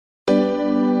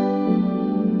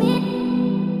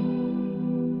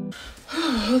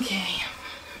Okay.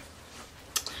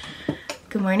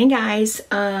 Good morning, guys.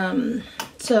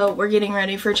 So we're getting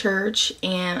ready for church,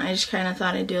 and I just kind of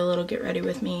thought I'd do a little get ready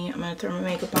with me. I'm gonna throw my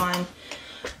makeup on.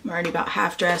 I'm already about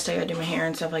half dressed. I gotta do my hair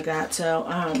and stuff like that. So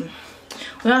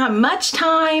we don't have much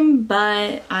time,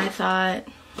 but I thought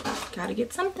gotta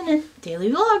get something in.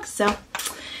 Daily vlogs. So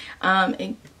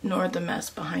ignore the mess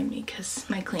behind me because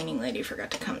my cleaning lady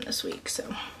forgot to come this week.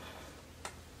 So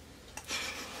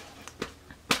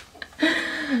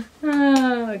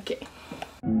okay.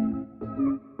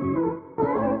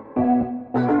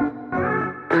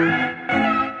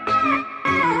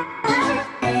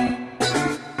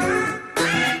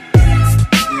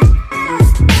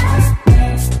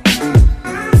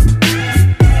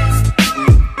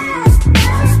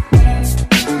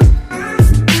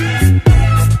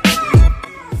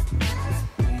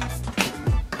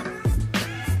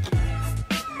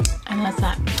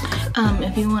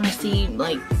 If you want to see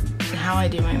like how I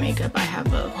do my makeup, I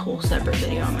have a whole separate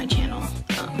video on my channel.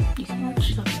 You can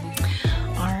watch that.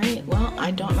 Alright, well,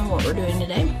 I don't know what we're doing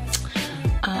today.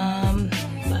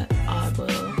 But I will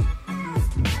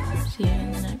see you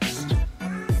in the next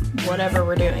whatever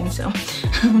we're doing, so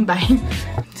bye.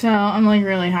 So I'm like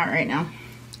really hot right now.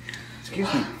 Excuse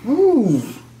me.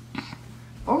 Move!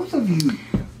 Both of you.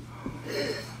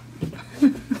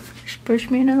 Just push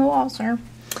me into the wall, sir.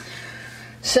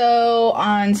 So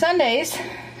on Sundays,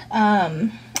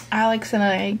 Alex and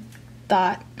I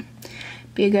thought it'd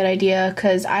be a good idea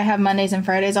because I have Mondays and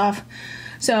Fridays off.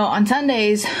 So on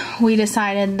Sundays, we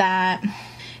decided that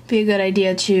it'd be a good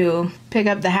idea to pick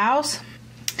up the house.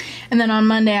 And then on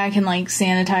Monday, I can like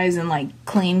sanitize and like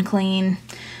clean.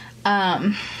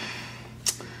 So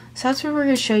that's what we're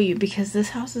going to show you because this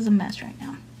house is a mess right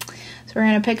now. So we're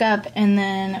going to pick up and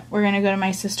then we're going to go to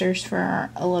my sister's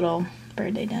for a little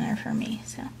birthday dinner for me,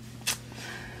 so.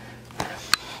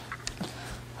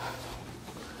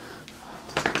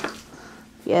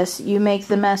 Yes, you make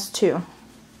the mess too.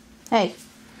 Hey.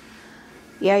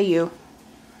 Yeah, you.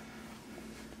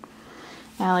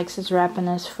 Alex is wrapping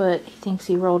his foot. He thinks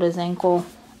he rolled his ankle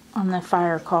on the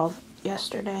fire call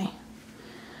yesterday.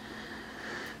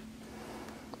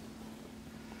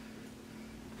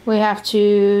 We have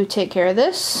to take care of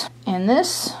this, and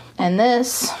this, and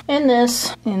this, and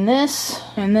this, and this,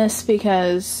 and this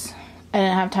because I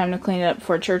didn't have time to clean it up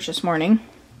before church this morning.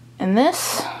 And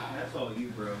this. That's all you,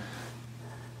 bro.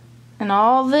 And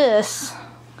all this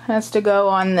has to go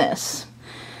on this.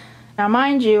 Now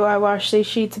mind you, I washed these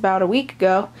sheets about a week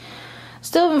ago.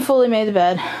 Still haven't fully made the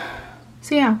bed.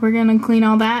 So yeah, we're gonna clean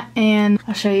all that and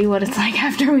I'll show you what it's like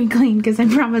after we clean because I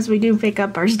promise we do pick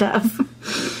up our stuff.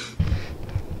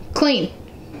 Clean,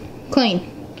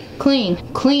 clean, clean,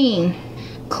 clean,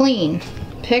 clean.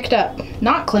 Picked up.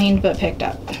 Not cleaned, but picked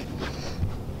up.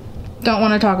 Don't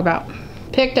want to talk about.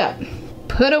 Picked up.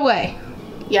 Put away.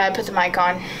 Yeah, I put the mic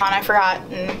on. I forgot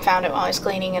and found it while I was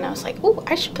cleaning and I was like, ooh,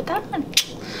 I should put that on.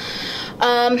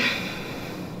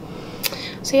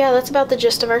 So yeah, that's about the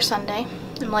gist of our Sunday.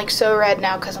 I'm like so red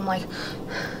now because I'm like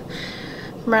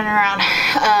running around.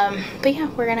 But yeah,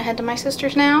 we're gonna head to my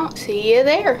sister's now. See you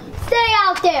there. Stay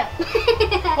out there.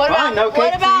 What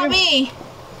about me? You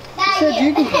said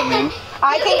you can come in.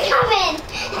 I can come in.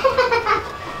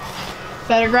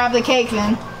 Better grab the cake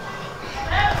then.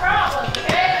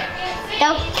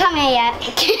 Don't come here yet.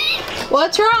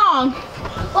 What's wrong?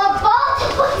 Well, both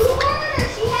of us were.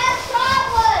 She has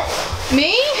problems.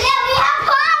 Me? Yeah, we have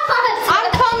problems. I'm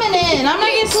coming in. I'm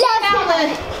not gonna sit down then.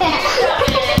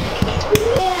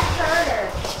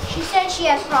 She said she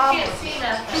has problems.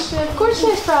 Of course she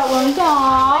has problems.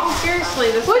 Aww.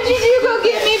 Seriously, this What did you do? Go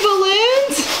get me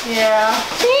balloons? Yeah.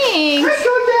 Thanks.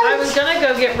 I was gonna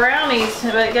go get brownies,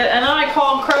 and then I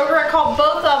called Kroger. I called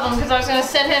both of them because I was gonna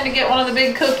send him to get one of the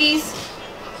big cookies.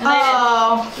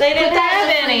 And they didn't have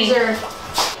any.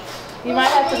 You might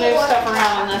have to move stuff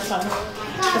around on this one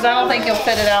because I don't think you'll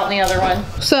fit it out in the other one.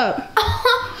 What's up?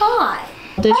 Hi.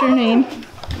 What's your name?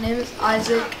 My name is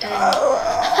Isaac and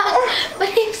my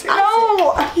name's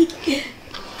Isaac.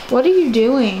 What are you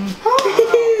doing?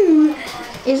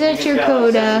 Is that your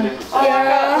coda?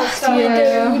 Yeah.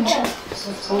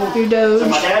 Your Doge.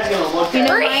 My dad's gonna look You know,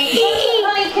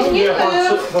 Honey, can you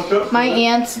move? my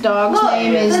aunt's dog's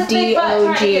name is This big butt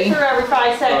trying to get D-O-G. through every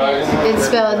 5 seconds. It's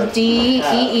spelled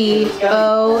D-E-E-O-H-H.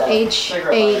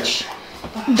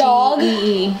 Dog.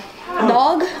 G-E-E.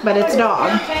 Dog. But it's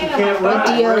dog. You can't run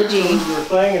D-O-G. your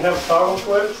thing and have toggle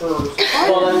switch or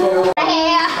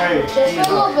hey, Just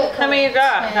a little bit. How many you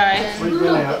got, guys? we've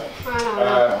been out.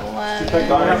 You take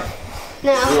that?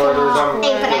 No.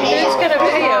 Who's gonna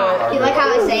video it? You like how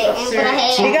I say it?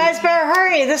 You guys better hurry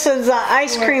Mary, this is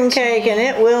ice cream cake and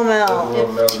it will melt. I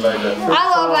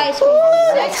love ice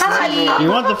cream. It's hot. You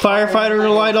want the firefighter to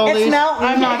light all It's these? melting.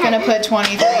 I'm not gonna put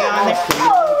 23 on there.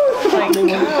 My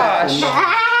gosh.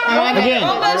 Again,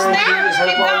 Almost there. Just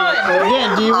keep going.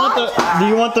 again, do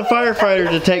you want the firefighter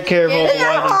to take care of all the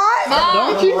lighting?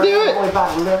 Don't you do it.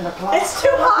 It's too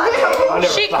hot.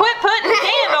 She quit putting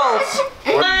candles.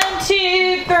 1,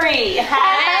 2, 3.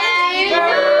 Happy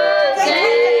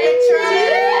birthday to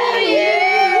you.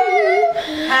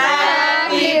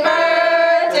 Happy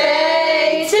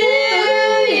birthday to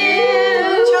you.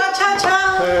 Cha cha cha.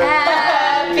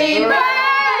 Happy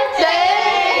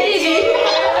birthday to you.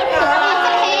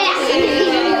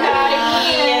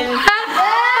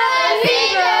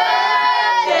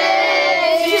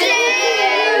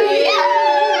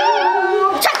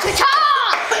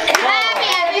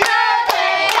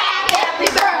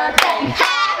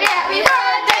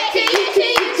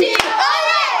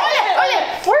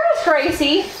 Where's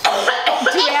Gracie? Do we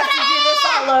have to do this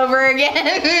all over again?